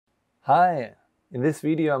Hi! In this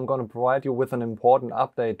video I'm going to provide you with an important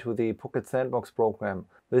update to the Phuket Sandbox program.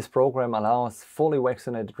 This program allows fully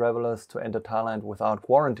vaccinated travelers to enter Thailand without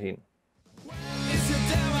quarantine.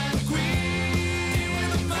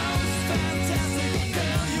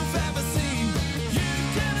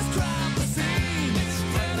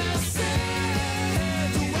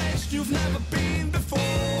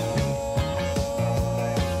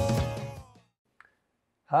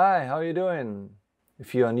 Hi, how are you doing?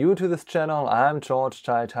 If you are new to this channel, I'm George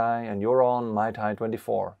Thai and you're on My Thai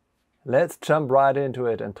 24. Let's jump right into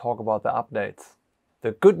it and talk about the updates. The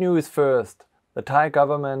good news first. The Thai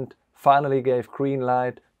government finally gave green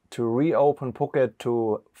light to reopen Phuket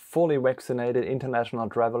to fully vaccinated international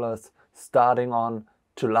travelers starting on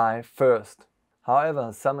July 1st.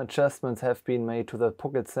 However, some adjustments have been made to the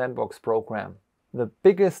Phuket Sandbox program. The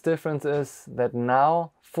biggest difference is that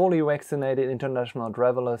now fully vaccinated international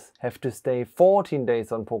travelers have to stay 14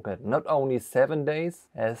 days on Phuket, not only 7 days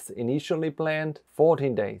as initially planned,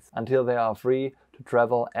 14 days until they are free to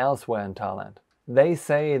travel elsewhere in Thailand. They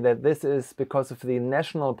say that this is because of the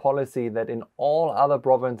national policy that in all other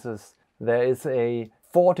provinces there is a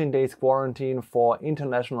 14 days quarantine for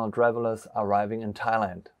international travelers arriving in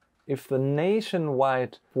Thailand. If the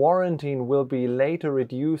nationwide quarantine will be later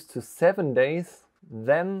reduced to 7 days,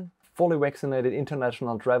 then fully vaccinated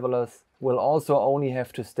international travelers will also only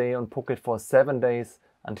have to stay on Phuket for 7 days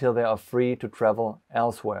until they are free to travel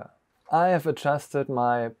elsewhere. I have adjusted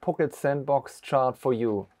my Phuket Sandbox chart for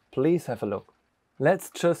you. Please have a look. Let's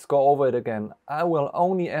just go over it again. I will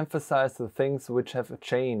only emphasize the things which have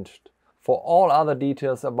changed. For all other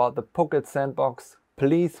details about the Phuket Sandbox,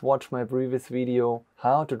 please watch my previous video,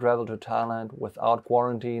 How to Travel to Thailand Without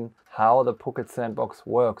Quarantine, how the Phuket Sandbox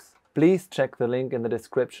works. Please check the link in the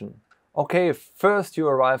description. Okay, first you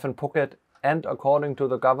arrive in Phuket and according to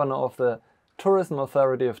the governor of the Tourism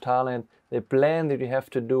Authority of Thailand, they plan that you have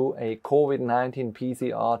to do a COVID-19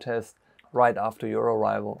 PCR test right after your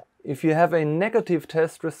arrival. If you have a negative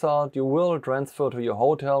test result, you will transfer to your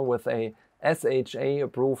hotel with a SHA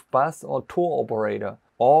approved bus or tour operator,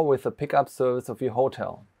 or with the pickup service of your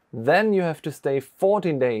hotel. Then you have to stay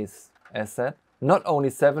 14 days, as said, not only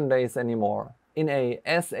 7 days anymore, in a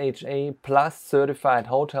SHA Plus certified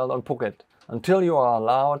hotel on Phuket, until you are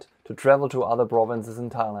allowed to travel to other provinces in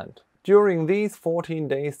Thailand. During these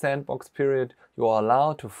 14-day sandbox period, you are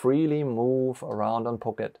allowed to freely move around on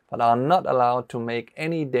Phuket, but are not allowed to make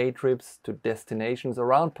any day trips to destinations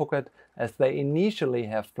around Phuket as they initially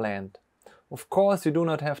have planned. Of course, you do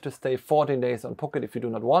not have to stay 14 days on Phuket if you do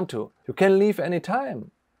not want to. You can leave any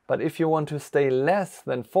time. But if you want to stay less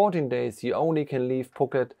than 14 days, you only can leave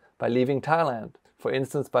Phuket by leaving Thailand, for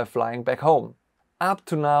instance by flying back home. Up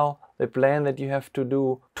to now, they plan that you have to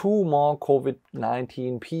do 2 more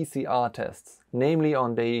COVID-19 PCR tests, namely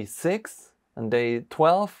on day 6 and day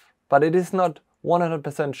 12, but it is not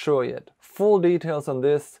 100% sure yet. Full details on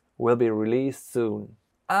this will be released soon.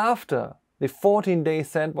 After the 14-day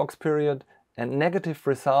sandbox period and negative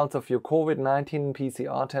results of your COVID-19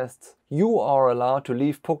 PCR tests, you are allowed to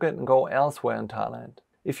leave Phuket and go elsewhere in Thailand.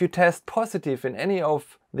 If you test positive in any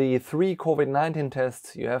of the 3 COVID-19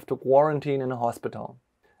 tests, you have to quarantine in a hospital.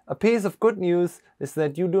 A piece of good news is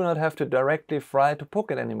that you do not have to directly fly to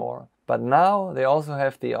Phuket anymore. But now they also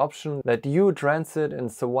have the option that you transit in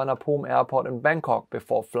Suvarnabhumi Airport in Bangkok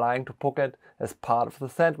before flying to Phuket as part of the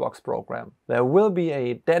Sandbox program. There will be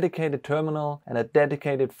a dedicated terminal and a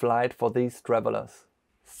dedicated flight for these travelers.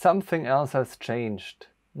 Something else has changed,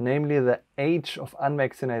 namely the age of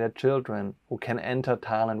unvaccinated children who can enter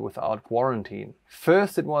Thailand without quarantine.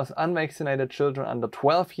 First it was unvaccinated children under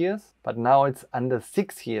 12 years, but now it's under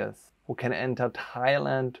 6 years who can enter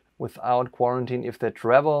Thailand without quarantine if they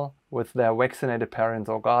travel with their vaccinated parents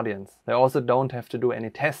or guardians. They also don't have to do any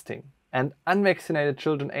testing. And unvaccinated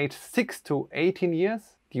children aged 6 to 18 years,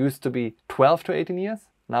 it used to be 12 to 18 years,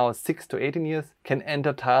 now 6 to 18 years, can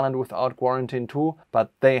enter Thailand without quarantine too,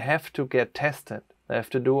 but they have to get tested. They have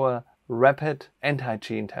to do a rapid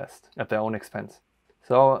antigen test at their own expense.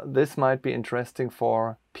 So this might be interesting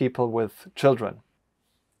for people with children.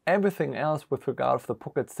 Everything else with regard to the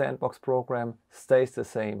Phuket Sandbox program stays the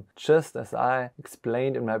same, just as I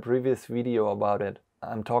explained in my previous video about it.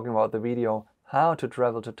 I'm talking about the video How to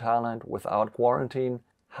Travel to Thailand Without Quarantine,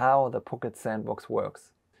 how the Phuket Sandbox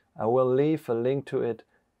works. I will leave a link to it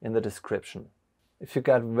in the description. If you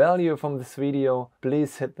got value from this video,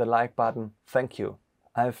 please hit the like button. Thank you.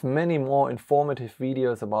 I have many more informative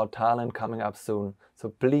videos about Thailand coming up soon, so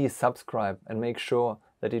please subscribe and make sure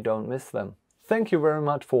that you don't miss them. Thank you very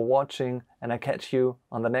much for watching and I catch you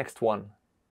on the next one.